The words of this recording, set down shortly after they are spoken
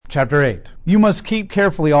Chapter 8. You must keep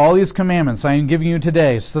carefully all these commandments I am giving you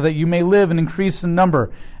today, so that you may live and increase in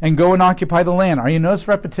number and go and occupy the land. Are you notice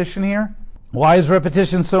repetition here? Why is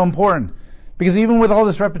repetition so important? Because even with all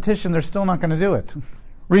this repetition, they're still not going to do it.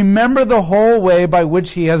 Remember the whole way by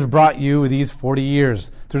which he has brought you these 40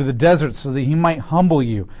 years through the desert, so that he might humble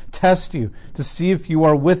you, test you, to see if you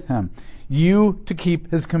are with him, you to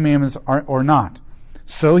keep his commandments or not.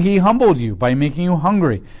 So he humbled you by making you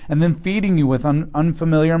hungry and then feeding you with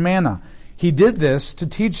unfamiliar manna. He did this to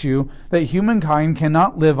teach you that humankind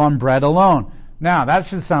cannot live on bread alone. Now, that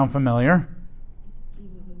should sound familiar.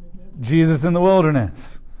 Jesus in the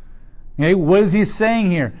wilderness. Okay, what is he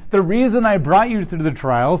saying here? The reason I brought you through the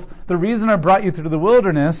trials, the reason I brought you through the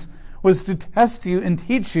wilderness, was to test you and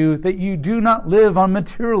teach you that you do not live on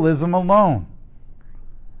materialism alone.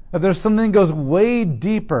 That there's something that goes way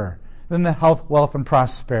deeper than the health, wealth, and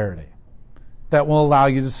prosperity that will allow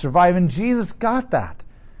you to survive. And Jesus got that.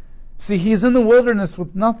 See, he's in the wilderness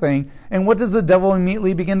with nothing, and what does the devil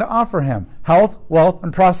immediately begin to offer him? Health, wealth,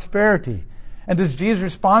 and prosperity. And does Jesus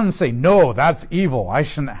respond and say, no, that's evil, I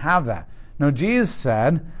shouldn't have that? No, Jesus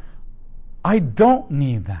said, I don't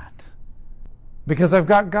need that because I've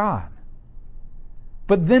got God.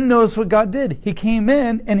 But then notice what God did. He came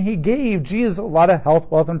in and he gave Jesus a lot of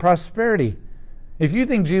health, wealth, and prosperity. If you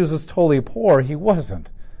think Jesus was totally poor, he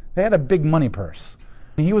wasn't. They had a big money purse.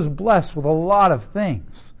 He was blessed with a lot of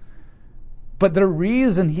things. But the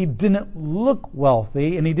reason he didn't look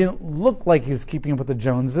wealthy and he didn't look like he was keeping up with the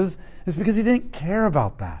Joneses is because he didn't care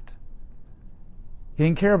about that. He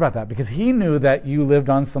didn't care about that because he knew that you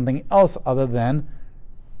lived on something else other than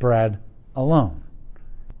bread alone.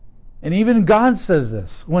 And even God says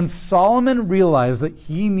this. When Solomon realized that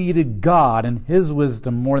he needed God and his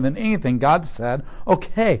wisdom more than anything, God said,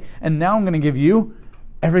 okay, and now I'm going to give you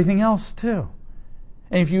everything else too.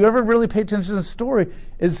 And if you ever really pay attention to the story,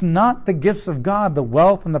 it's not the gifts of God, the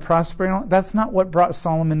wealth and the prosperity. That's not what brought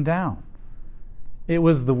Solomon down. It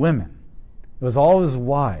was the women. It was all of his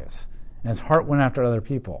wives. And his heart went after other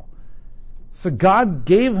people. So God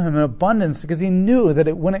gave him an abundance because he knew that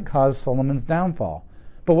it wouldn't cause Solomon's downfall.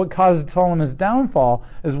 But what caused Solomon's downfall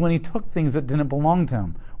is when he took things that didn't belong to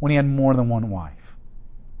him, when he had more than one wife.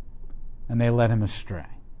 And they led him astray.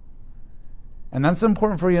 And that's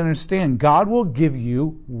important for you to understand. God will give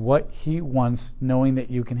you what he wants, knowing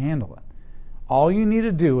that you can handle it. All you need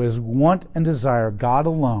to do is want and desire God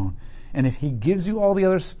alone. And if he gives you all the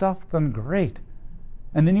other stuff, then great.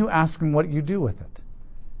 And then you ask him what you do with it.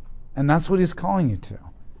 And that's what he's calling you to.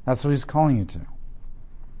 That's what he's calling you to.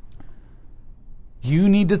 You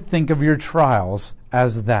need to think of your trials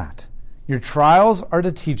as that. Your trials are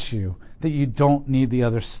to teach you that you don't need the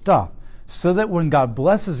other stuff, so that when God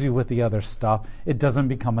blesses you with the other stuff, it doesn't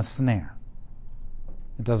become a snare.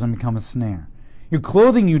 It doesn't become a snare. Your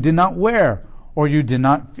clothing you did not wear, or you did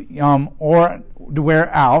not or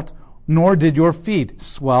wear out, nor did your feet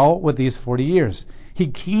swell with these 40 years. Be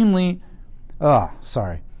keenly aware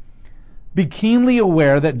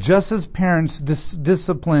that just as parents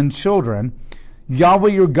discipline children, Yahweh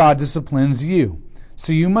your God disciplines you.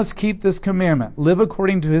 So you must keep this commandment, live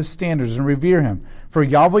according to his standards, and revere him. For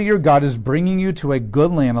Yahweh your God is bringing you to a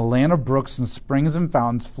good land, a land of brooks and springs and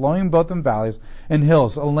fountains, flowing both in valleys and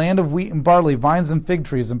hills, a land of wheat and barley, vines and fig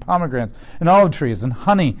trees and pomegranates and olive trees and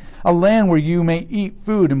honey, a land where you may eat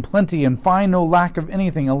food in plenty and find no lack of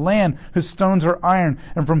anything, a land whose stones are iron,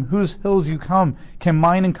 and from whose hills you can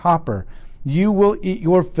mine in copper. You will eat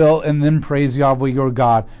your fill and then praise Yahweh your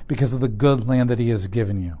God because of the good land that he has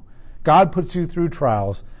given you. God puts you through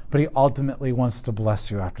trials, but he ultimately wants to bless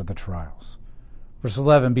you after the trials. Verse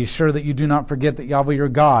 11, be sure that you do not forget that Yahweh your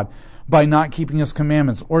God, by not keeping his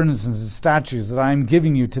commandments, ordinances, and statutes that I am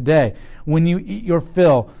giving you today. When you eat your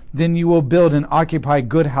fill, then you will build and occupy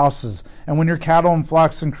good houses. And when your cattle and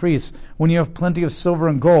flocks increase, when you have plenty of silver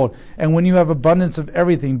and gold, and when you have abundance of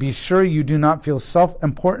everything, be sure you do not feel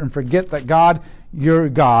self-important and forget that God, your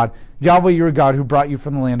God, Yahweh your God, who brought you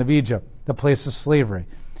from the land of Egypt, the place of slavery,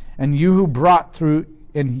 and who brought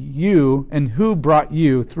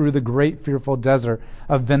you through the great fearful desert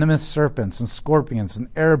of venomous serpents and scorpions, an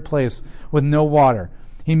arid place with no water.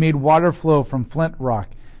 He made water flow from flint rock,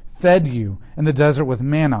 fed you in the desert with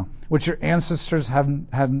manna, which your ancestors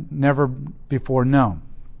had never before known,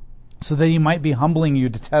 so that he might be humbling you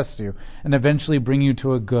to test you and eventually bring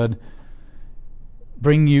good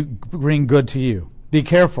to you. Be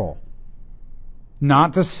careful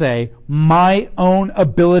not to say, my own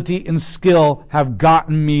ability and skill have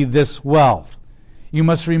gotten me this wealth. You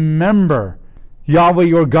must remember Yahweh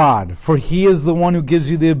your God, for he is the one who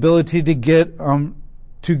gives you the ability to get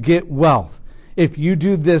wealth. If you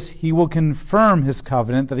do this, he will confirm his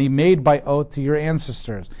covenant that he made by oath to your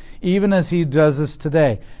ancestors, even as he does this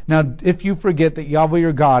today. Now, if you forget that Yahweh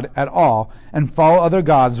your God at all, and follow other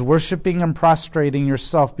gods, worshiping and prostrating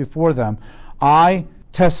yourself before them, I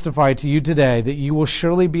testify to you today that you will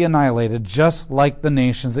surely be annihilated, just like the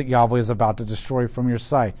nations that Yahweh is about to destroy from your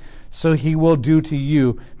sight. So he will do to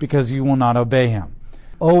you, because you will not obey him.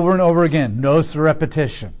 Over and over again, notice the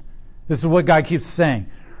repetition. This is what God keeps saying.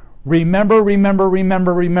 Remember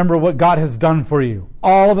what God has done for you.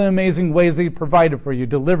 All the amazing ways that he provided for you,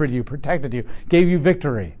 delivered you, protected you, gave you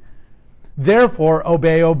victory. Therefore,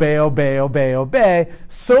 obey,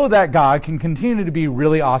 so that God can continue to be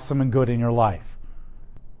really awesome and good in your life.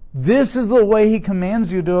 This is the way he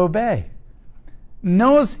commands you to obey.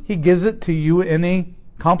 Notice he gives it to you in a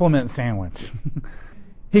compliment sandwich.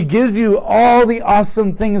 He gives you all the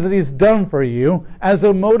awesome things that he's done for you as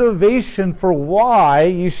a motivation for why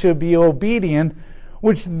you should be obedient,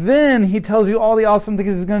 which then he tells you all the awesome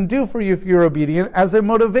things he's going to do for you if you're obedient as a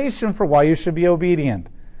motivation for why you should be obedient.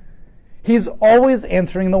 He's always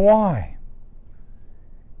answering the why.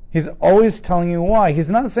 He's always telling you why. He's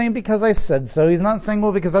not saying because I said so. He's not saying,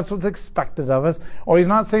 well, because that's what's expected of us. Or he's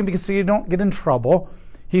not saying because so you don't get in trouble.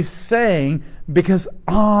 He's saying, because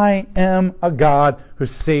I am a God who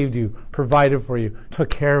saved you, provided for you, took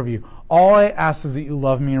care of you. All I ask is that you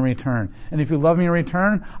love me in return. And if you love me in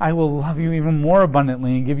return, I will love you even more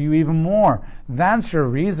abundantly and give you even more. That's your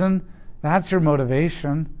reason. That's your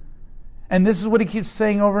motivation. And this is what he keeps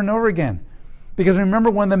saying over and over again. Because remember,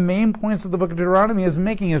 one of the main points of the book of Deuteronomy is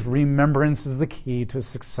making is remembrance is the key to a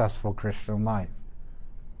successful Christian life.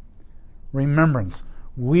 Remembrance.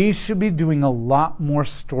 We should be doing a lot more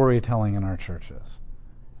storytelling in our churches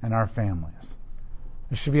and our families.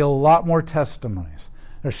 There should be a lot more testimonies.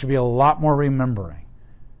 There should be a lot more remembering.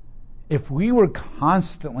 If we were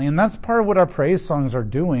constantly, and that's part of what our praise songs are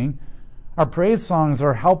doing, our praise songs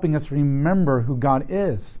are helping us remember who God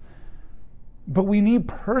is. But we need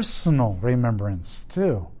personal remembrance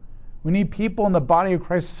too. We need people in the body of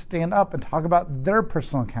Christ to stand up and talk about their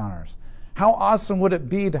personal encounters. How awesome would it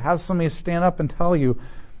be to have somebody stand up and tell you,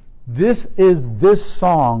 this is this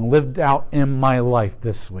song lived out in my life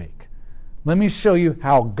this week. Let me show you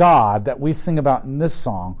how God, that we sing about in this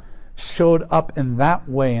song, showed up in that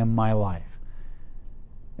way in my life.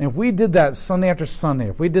 And if we did that Sunday after Sunday,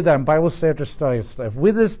 if we did that in Bible study after study, if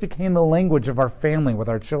this became the language of our family with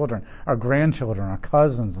our children, our grandchildren, our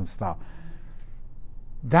cousins and stuff,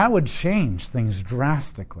 that would change things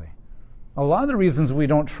drastically. A lot of the reasons we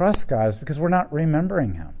don't trust God is because we're not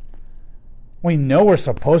remembering him. We know we're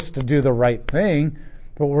supposed to do the right thing,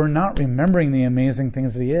 but we're not remembering the amazing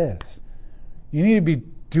things that he is. You need to be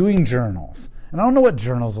doing journals. And I don't know what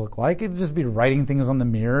journals look like. It could just be writing things on the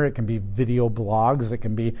mirror. It can be video blogs. It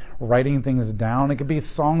can be writing things down. It could be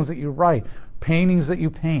songs that you write, paintings that you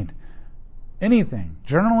paint. Anything.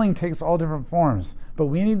 Journaling takes all different forms, but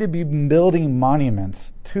we need to be building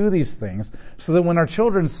monuments to these things so that when our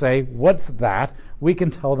children say, "What's that?" we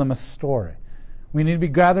can tell them a story. We need to be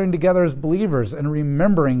gathering together as believers and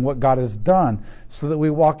remembering what God has done so that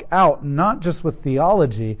we walk out not just with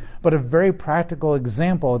theology, but a very practical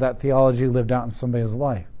example of that theology lived out in somebody's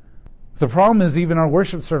life. The problem is even our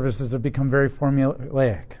worship services have become very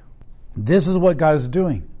formulaic. This is what God is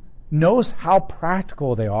doing. Notice how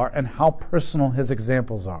practical they are and how personal his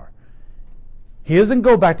examples are. He doesn't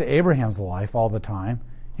go back to Abraham's life all the time.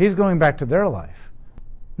 He's going back to their life.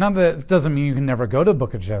 Not that it doesn't mean you can never go to the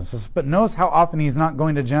book of Genesis, but notice how often he's not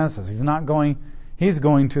going to Genesis. He's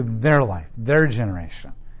going to their life, their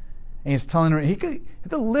generation. And he's telling her,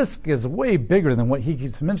 the list is way bigger than what he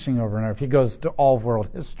keeps mentioning over and over if he goes to all of world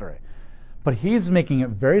history. But he's making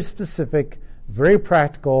it very specific, very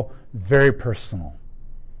practical, very personal.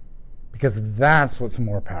 Because that's what's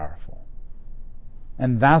more powerful.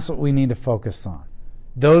 And that's what we need to focus on.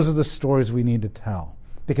 Those are the stories we need to tell.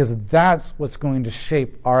 Because that's what's going to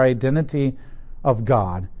shape our identity of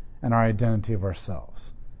God and our identity of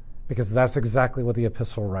ourselves. Because that's exactly what the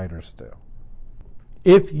epistle writers do.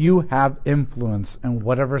 If you have influence in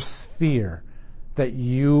whatever sphere that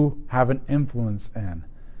you have an influence in,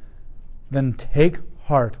 then take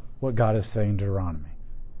heart what God is saying in Deuteronomy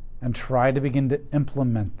and try to begin to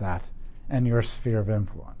implement that in your sphere of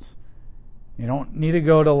influence. You don't need to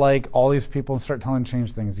go to like all these people and start telling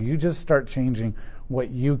change things. You just start changing what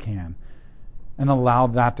you can and allow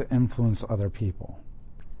that to influence other people.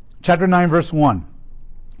 Chapter 9, verse 1.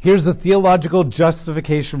 Here's the theological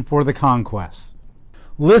justification for the conquest.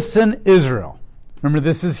 Listen, Israel. Remember,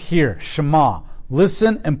 this is here. Shema.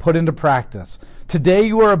 Listen and put into practice. Today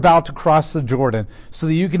you are about to cross the Jordan so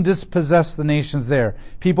that you can dispossess the nations there,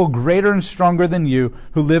 people greater and stronger than you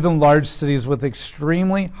who live in large cities with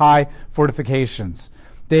extremely high fortifications.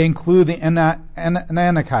 They include the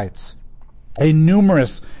Anakites, a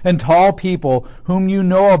numerous and tall people whom you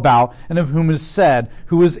know about and of whom it is said,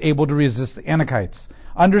 who is able to resist the Anakites.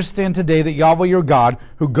 Understand today that Yahweh your God,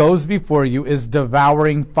 who goes before you, is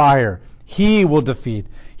devouring fire. He will defeat.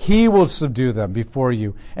 He will subdue them before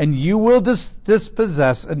you, and you will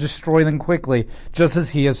dispossess and destroy them quickly, just as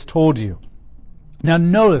he has told you. Now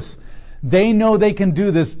notice, they know they can do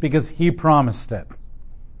this because he promised it.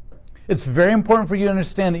 It's very important for you to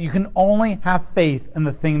understand that you can only have faith in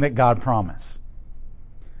the thing that God promised.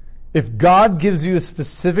 If God gives you a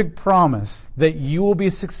specific promise that you will be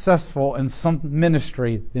successful in some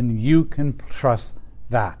ministry, then you can trust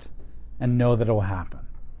that and know that it will happen.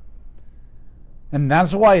 And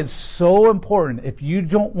that's why it's so important, if you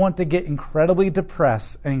don't want to get incredibly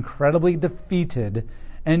depressed and incredibly defeated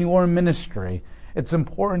in your ministry, it's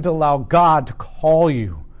important to allow God to call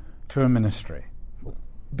you to a ministry.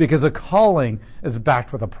 Because a calling is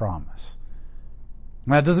backed with a promise.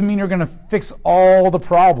 Now, that doesn't mean you're going to fix all the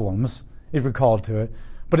problems if you're called to it,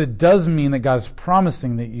 but it does mean that God is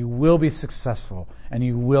promising that you will be successful and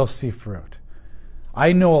you will see fruit.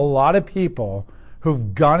 I know a lot of people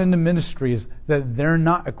who've gone into ministries that they're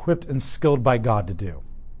not equipped and skilled by God to do.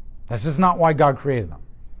 That's just not why God created them.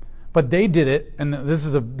 But they did it, and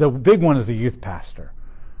the big one is a youth pastor.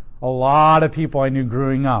 A lot of people I knew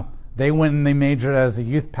growing up, they went and they majored as a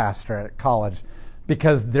youth pastor at college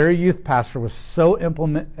because their youth pastor was so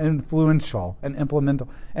influential and implemental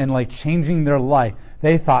and like changing their life.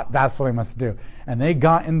 They thought that's what I must do. And they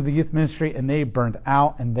got into the youth ministry and they burned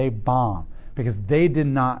out and they bombed because they did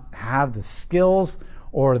not have the skills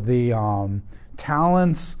or the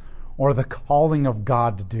talents or the calling of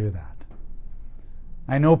God to do that.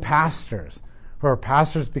 I know pastors who are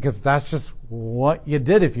pastors because that's just what you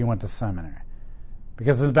did if you went to seminary.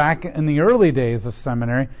 Because back in the early days of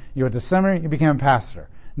seminary, you went to seminary, you became a pastor.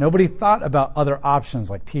 Nobody thought about other options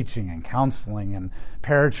like teaching and counseling and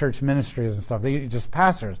parachurch ministries and stuff. They just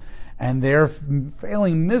pastors. And they're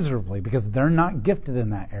failing miserably because they're not gifted in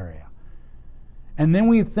that area. And then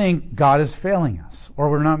we think God is failing us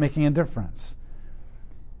or we're not making a difference.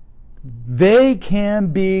 They can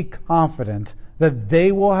be confident that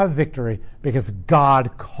they will have victory because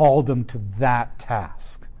God called them to that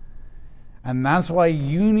task. And that's why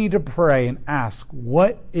you need to pray and ask,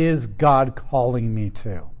 what is God calling me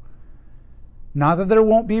to? Not that there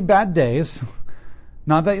won't be bad days.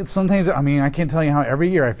 Not that sometimes, I can't tell you how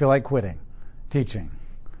every year I feel like quitting teaching.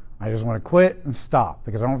 I just want to quit and stop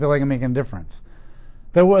because I don't feel like I'm making a difference.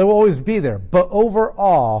 It will always be there. But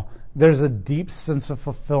overall, there's a deep sense of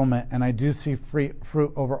fulfillment, and I do see fruit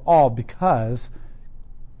overall because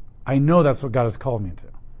I know that's what God has called me to.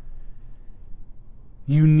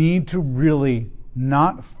 You need to really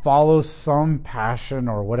not follow some passion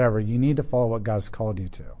or whatever. You need to follow what God has called you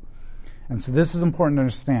to. And so this is important to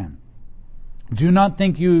understand. Do not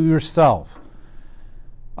think you yourself.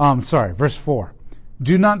 Verse 4.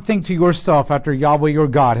 Do not think to yourself after Yahweh your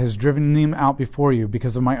God has driven them out before you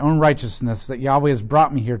because of my own righteousness that Yahweh has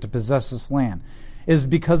brought me here to possess this land. It is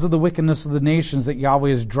because of the wickedness of the nations that Yahweh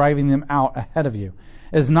is driving them out ahead of you.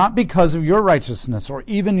 It is not because of your righteousness or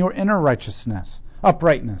even your inner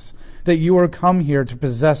uprightness, that you are come here to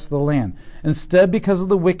possess the land. Instead, because of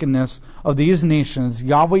the wickedness of these nations,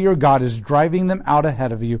 Yahweh your God is driving them out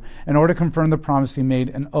ahead of you in order to confirm the promise he made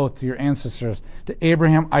an oath to your ancestors, to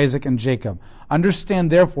Abraham, Isaac, and Jacob. Understand,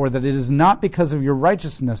 therefore, that it is not because of your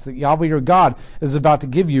righteousness that Yahweh your God is about to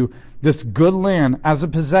give you this good land as a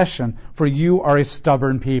possession, for you are a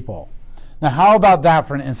stubborn people. Now, how about that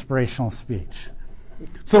for an inspirational speech?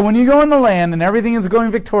 So when you go in the land and everything is going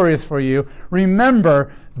victorious for you,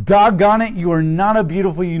 remember, doggone it, you are not a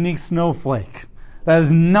beautiful, unique snowflake. That is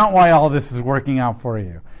not why all this is working out for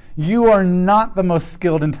you. You are not the most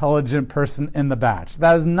skilled, intelligent person in the batch.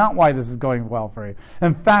 That is not why this is going well for you.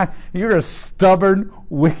 In fact, you're a stubborn,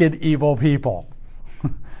 wicked, evil people.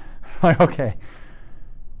 Okay.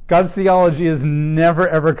 God's theology is never,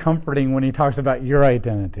 ever comforting when he talks about your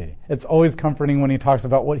identity. It's always comforting when he talks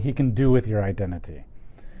about what he can do with your identity.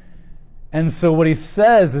 And so what he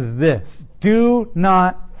says is this: do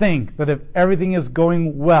not think that if everything is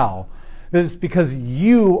going well, that it's because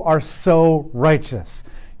you are so righteous,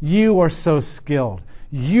 you are so skilled,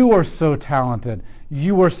 you are so talented,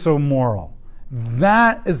 you are so moral.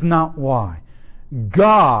 That is not why.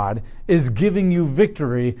 God is giving you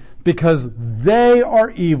victory because they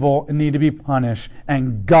are evil and need to be punished,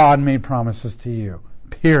 and God made promises to you.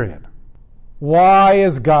 Period. Why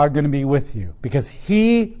is God going to be with you? Because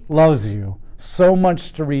He loves you so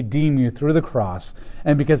much to redeem you through the cross,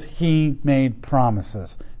 and because He made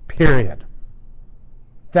promises. Period.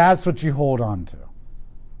 That's what you hold on to.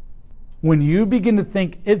 When you begin to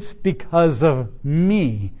think it's because of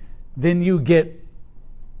me, then you get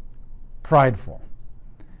prideful.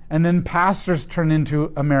 And then pastors turn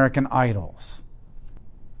into American idols.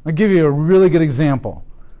 I'll give you a really good example.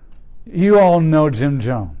 You all know Jim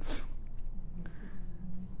Jones.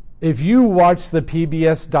 If you watch the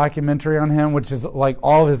PBS documentary on him, which is like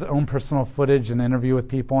all of his own personal footage and interview with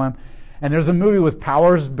people on him, and there's a movie with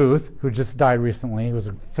Powers Booth, who just died recently. He was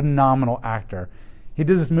a phenomenal actor. He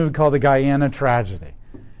did this movie called The Guyana Tragedy.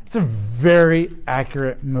 It's a very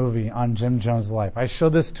accurate movie on Jim Jones' life. I show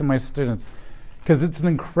this to my students because it's an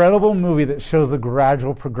incredible movie that shows the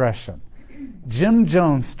gradual progression. Jim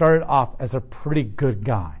Jones started off as a pretty good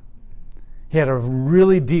guy. He had a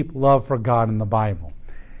really deep love for God and the Bible.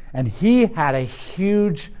 And he had a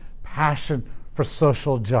huge passion for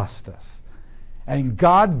social justice. And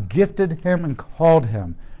God gifted him and called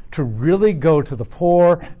him to really go to the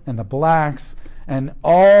poor and the blacks and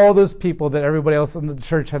all those people that everybody else in the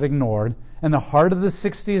church had ignored in the heart of the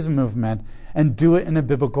 60s movement and do it in a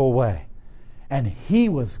biblical way. And he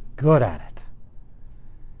was good at it.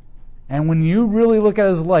 And when you really look at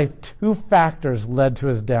his life, two factors led to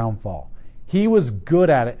his downfall. He was good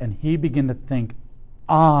at it, and he began to think,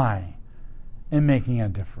 I am making a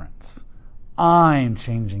difference. I'm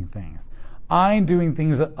changing things. I'm doing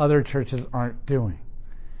things that other churches aren't doing.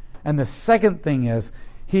 And the second thing is,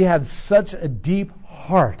 he had such a deep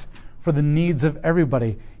heart for the needs of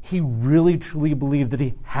everybody. He really, truly believed that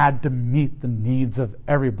he had to meet the needs of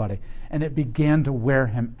everybody. And it began to wear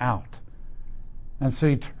him out. And so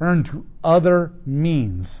he turned to other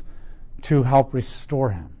means to help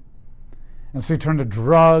restore him. And so he turned to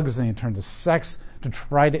drugs and he turned to sex to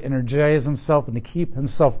try to energize himself and to keep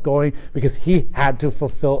himself going because he had to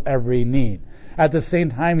fulfill every need. At the same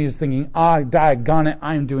time, he was thinking, daggone it,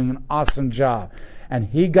 I'm doing an awesome job. And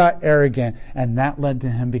he got arrogant, and that led to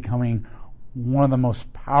him becoming one of the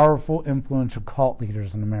most powerful, influential cult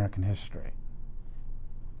leaders in American history.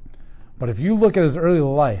 But if you look at his early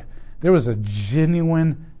life, there was a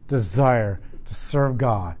genuine desire to serve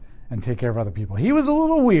God and take care of other people. He was a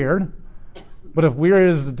little weird, but if weird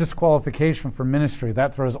is a disqualification for ministry,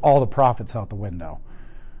 that throws all the prophets out the window.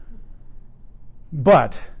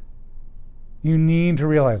 But you need to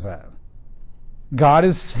realize that. God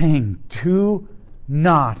is saying, do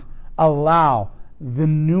not allow the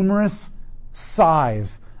numerous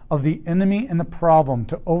size of the enemy and the problem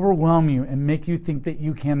to overwhelm you and make you think that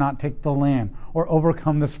you cannot take the land or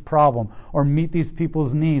overcome this problem or meet these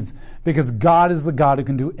people's needs, because God is the God who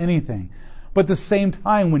can do anything. But at the same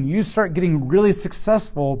time, when you start getting really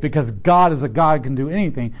successful because God is a God who can do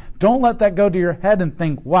anything, don't let that go to your head and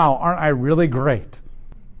think, wow, aren't I really great?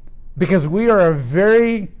 Because we are a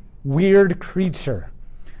very weird creature.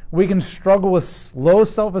 We can struggle with low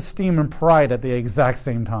self-esteem and pride at the exact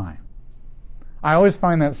same time. I always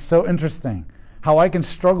find that so interesting, how I can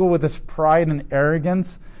struggle with this pride and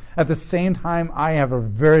arrogance. At the same time, I have a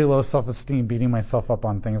very low self-esteem, beating myself up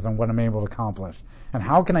on things and what I'm able to accomplish. And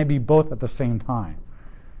how can I be both at the same time?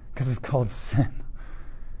 Because it's called sin.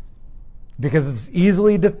 Because it's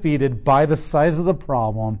easily defeated by the size of the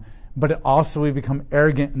problem, but it also we become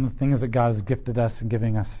arrogant in the things that God has gifted us and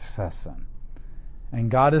giving us success in. And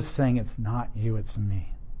God is saying, it's not you, it's me.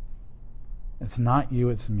 It's not you,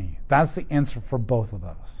 it's me. That's the answer for both of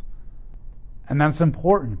those. And that's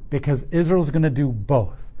important because Israel's going to do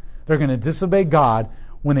both. They're going to disobey God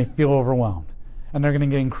when they feel overwhelmed. And they're going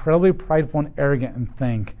to get incredibly prideful and arrogant and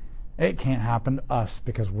think, it can't happen to us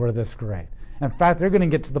because we're this great. In fact, they're going to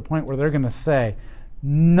get to the point where they're going to say,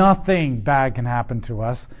 nothing bad can happen to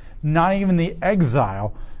us, not even the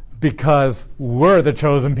exile, because we're the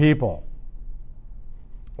chosen people.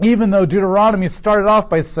 Even though Deuteronomy started off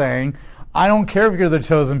by saying, I don't care if you're the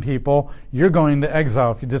chosen people, you're going to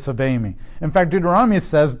exile if you disobey me. In fact, Deuteronomy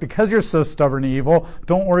says, because you're so stubborn and evil,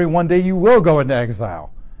 don't worry, one day you will go into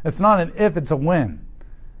exile. It's not an if, it's a when.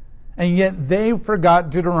 And yet they forgot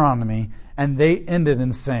Deuteronomy, and they ended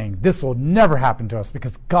in saying, this will never happen to us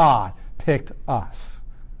because God picked us.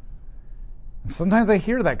 And sometimes I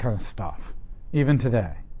hear that kind of stuff, even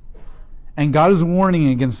today. And God is warning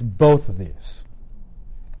against both of these.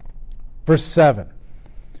 Verse 7.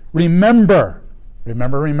 Remember. If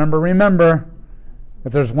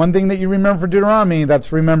there's one thing that you remember for Deuteronomy,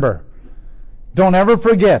 that's remember. Don't ever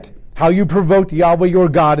forget how you provoked Yahweh your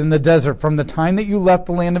God in the desert from the time that you left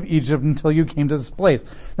the land of Egypt until you came to this place.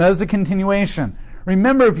 Now, that's a continuation.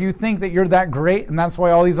 Remember, if you think that you're that great and that's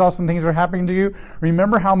why all these awesome things are happening to you,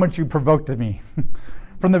 remember how much you provoked me.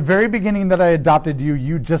 From the very beginning that I adopted you,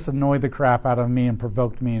 you just annoyed the crap out of me and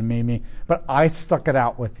provoked me and made me. But I stuck it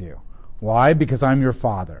out with you. Why? Because I'm your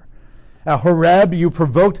father. At Horeb, you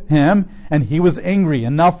provoked him, and he was angry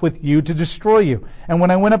enough with you to destroy you. And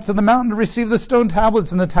when I went up to the mountain to receive the stone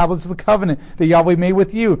tablets and the tablets of the covenant that Yahweh made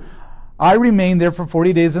with you, I remained there for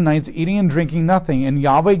 40 days and nights, eating and drinking nothing. And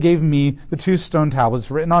Yahweh gave me the 2 stone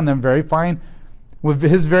tablets, written on them very fine, with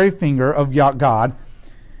his very finger of God.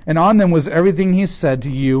 And on them was everything he said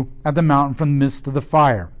to you at the mountain from the midst of the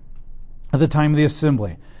fire, at the time of the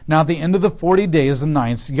assembly. Now at the end of the 40 days and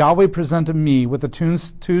nights, Yahweh presented me with the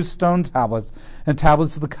 2 stone tablets and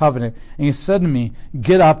tablets of the covenant. And he said to me,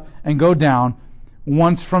 get up and go down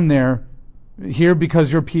once from here,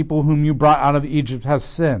 because your people whom you brought out of Egypt has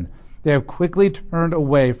sinned. They have quickly turned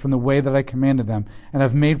away from the way that I commanded them, and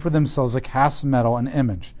have made for themselves a cast metal and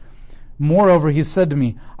image. Moreover, he said to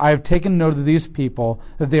me, I have taken note of these people,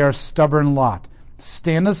 that they are a stubborn lot.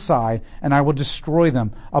 Stand aside, and I will destroy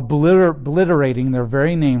them, obliterating their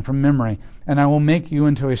very name from memory, and I will make you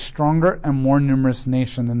into a stronger and more numerous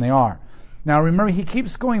nation than they are. Now remember, he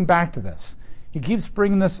keeps going back to this. He keeps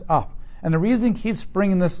bringing this up. And the reason he keeps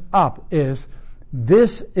bringing this up is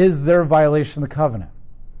this is their violation of the covenant.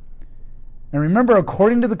 And remember,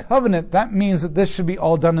 according to the covenant, that means that this should be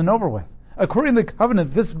all done and over with. According to the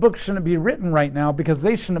covenant, this book shouldn't be written right now because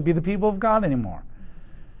they shouldn't be the people of God anymore.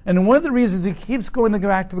 And one of the reasons he keeps going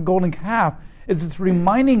back to the golden calf is it's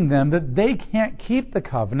reminding them that they can't keep the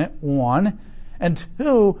covenant, 1, and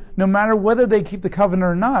 2, no matter whether they keep the covenant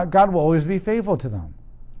or not, God will always be faithful to them.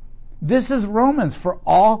 This is Romans, for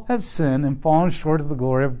all have sinned and fallen short of the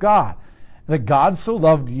glory of God. That God so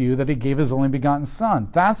loved you that he gave his only begotten Son.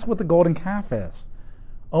 That's what the golden calf is.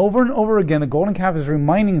 Over and over again, the golden calf is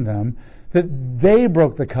reminding them that they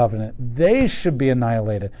broke the covenant. They should be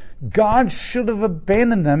annihilated. God should have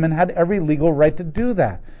abandoned them and had every legal right to do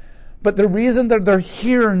that. But the reason that they're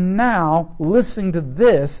here now listening to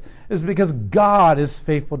this is because God is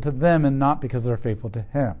faithful to them and not because they're faithful to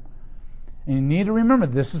him. And you need to remember,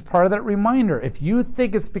 this is part of that reminder. If you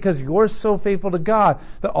think it's because you're so faithful to God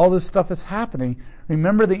that all this stuff is happening,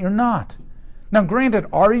 remember that you're not. Now, granted,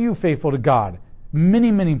 are you faithful to God?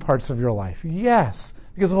 Many parts of your life. Yes,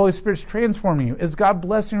 because the Holy Spirit's transforming you. Is God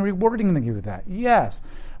blessing and rewarding you with that? Yes.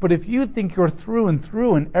 But if you think you're through and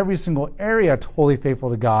through in every single area totally faithful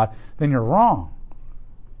to God, then you're wrong.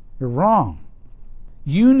 You're wrong.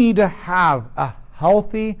 You need to have a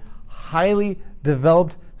healthy, highly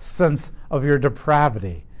developed sense of your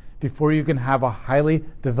depravity before you can have a highly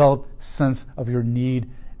developed sense of your need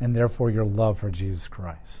and therefore your love for Jesus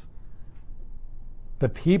Christ. The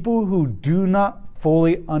people who do not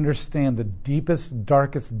fully understand the deepest,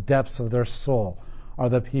 darkest depths of their soul are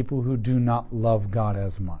the people who do not love God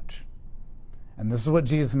as much. And this is what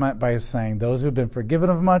Jesus meant by saying, those who have been forgiven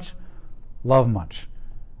of much, love much.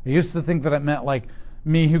 I used to think that it meant like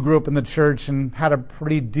me who grew up in the church and had a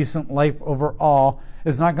pretty decent life overall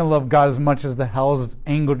is not going to love God as much as the Hell's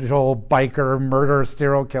Angel, biker, murderer,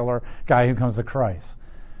 serial killer guy who comes to Christ.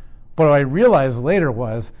 But what I realized later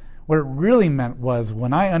was, what it really meant was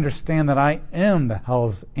when I understand that I am the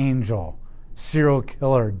Hell's Angel, serial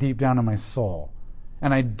killer deep down in my soul,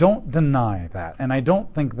 and I don't deny that, and I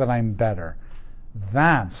don't think that I'm better,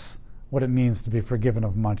 that's what it means to be forgiven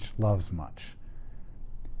of much, loves much.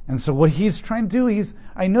 And so what he's trying to do,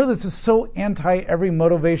 I know this is so anti every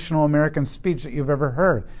motivational American speech that you've ever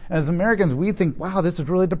heard. And as Americans, we think, wow, this is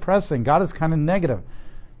really depressing. God is kind of negative.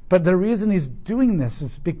 But the reason he's doing this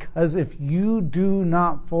is because if you do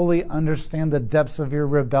not fully understand the depths of your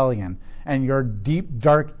rebellion and your deep,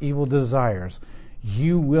 dark, evil desires,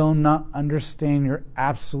 you will not understand your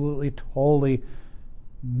absolutely, totally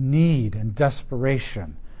need and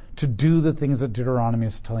desperation to do the things that Deuteronomy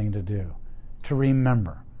is telling you to do, to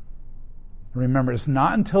remember. Remember, it's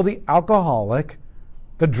not until the alcoholic,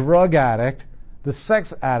 the drug addict, the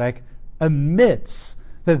sex addict admits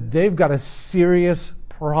that they've got a serious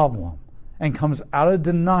problem and comes out of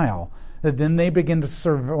denial that then they begin to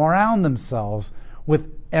surround themselves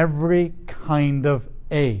with every kind of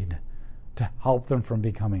aid to help them from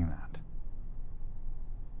becoming that.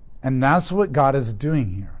 And that's what God is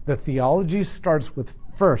doing here. The theology starts with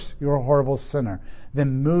first, you're a horrible sinner,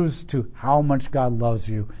 then moves to how much God loves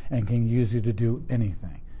you and can use you to do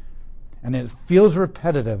anything. And it feels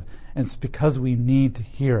repetitive, and it's because we need to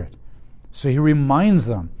hear it. So he reminds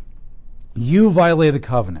them, you violated the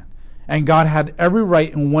covenant, and God had every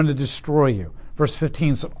right and wanted to destroy you. Verse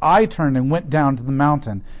 15, so I turned and went down to the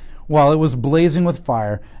mountain while it was blazing with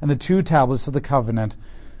fire, and the 2 tablets of the covenant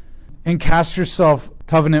and cast yourself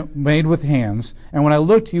covenant made with hands. And when I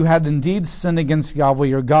looked, you had indeed sinned against Yahweh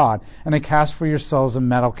your God, and had cast for yourselves a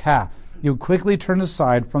metal calf. You quickly turned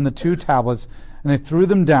aside from the 2 tablets, and I threw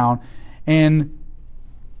them down and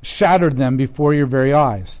shattered them before your very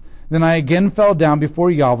eyes. Then I again fell down before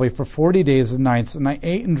Yahweh for 40 days and nights, and I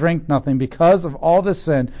ate and drank nothing because of all the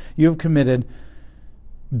sin you have committed,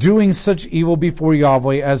 doing such evil before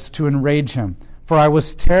Yahweh as to enrage him. For I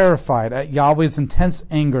was terrified at Yahweh's intense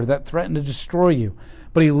anger that threatened to destroy you.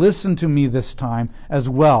 But he listened to me this time as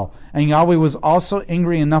well. And Yahweh was also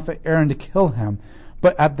angry enough at Aaron to kill him.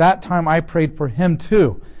 But at that time I prayed for him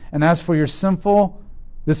too. And as for your sinful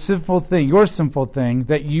thing,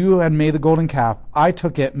 that you had made the golden calf, I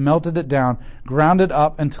took it, melted it down, ground it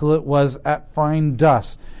up until it was at fine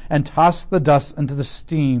dust, and tossed the dust into the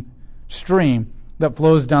stream that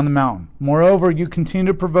flows down the mountain. Moreover, you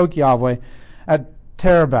continue to provoke Yahweh at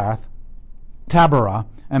Taberah,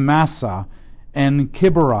 and Massah, and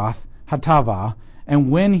Kibroth Hattavah, and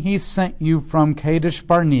when he sent you from Kadesh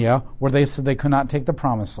Barnea, where they said they could not take the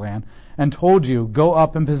promised land, and told you, go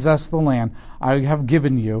up and possess the land I have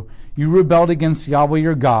given you, you rebelled against Yahweh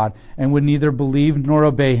your God, and would neither believe nor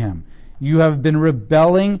obey him. You have been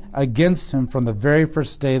rebelling against him from the very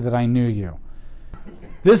first day that I knew you.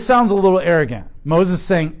 This sounds a little arrogant. Moses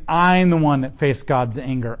saying, I'm the one that faced God's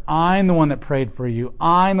anger. I'm the one that prayed for you.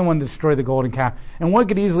 I'm the one that destroyed the golden calf. And one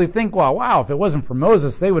could easily think, well, wow, if it wasn't for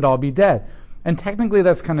Moses, they would all be dead. And technically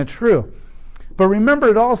that's kind of true. But remember,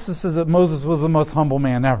 it also says that Moses was the most humble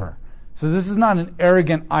man ever. So this is not an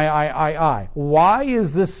arrogant I. Why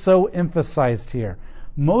is this so emphasized here?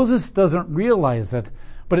 Moses doesn't realize it,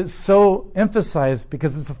 but it's so emphasized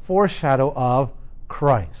because it's a foreshadow of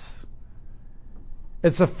Christ.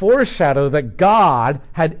 It's a foreshadow that God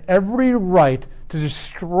had every right to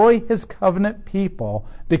destroy his covenant people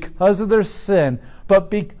because of their sin, but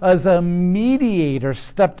because a mediator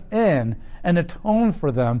stepped in and atoned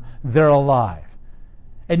for them, they're alive.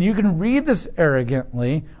 And you can read this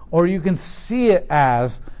arrogantly, or you can see it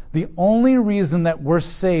as the only reason that we're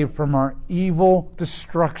saved from our evil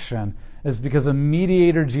destruction is because a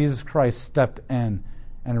mediator, Jesus Christ, stepped in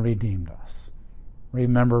and redeemed us.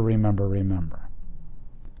 Remember, remember, remember.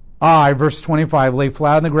 I, verse 25, lay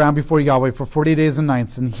flat on the ground before Yahweh for 40 days and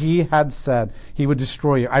nights, and he had said he would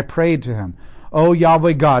destroy you. I prayed to him, O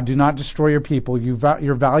Yahweh God, do not destroy your people,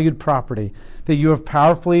 your valued property, that you have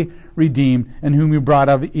powerfully redeemed, and whom you brought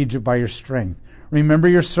out of Egypt by your strength. Remember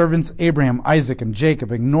your servants Abraham, Isaac, and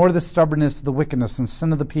Jacob. Ignore the stubbornness, the wickedness, and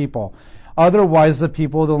sin of the people. Otherwise the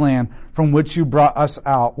people of the land from which you brought us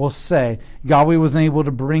out will say, Yahweh was unable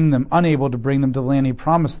to bring them to the land he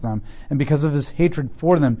promised them, and because of his hatred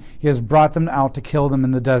for them, he has brought them out to kill them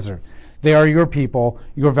in the desert. They are your people,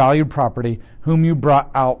 your valued property, whom you brought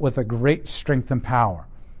out with a great strength and power.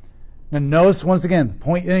 Now notice once again, the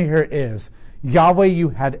point in here is, Yahweh, you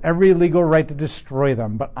had every legal right to destroy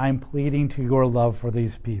them, but I'm pleading to your love for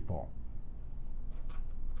these people.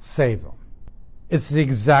 Save them. It's the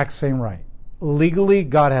exact same right. Legally,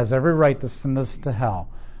 God has every right to send us to hell,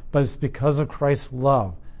 but it's because of Christ's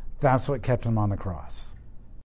love. That's what kept him on the cross.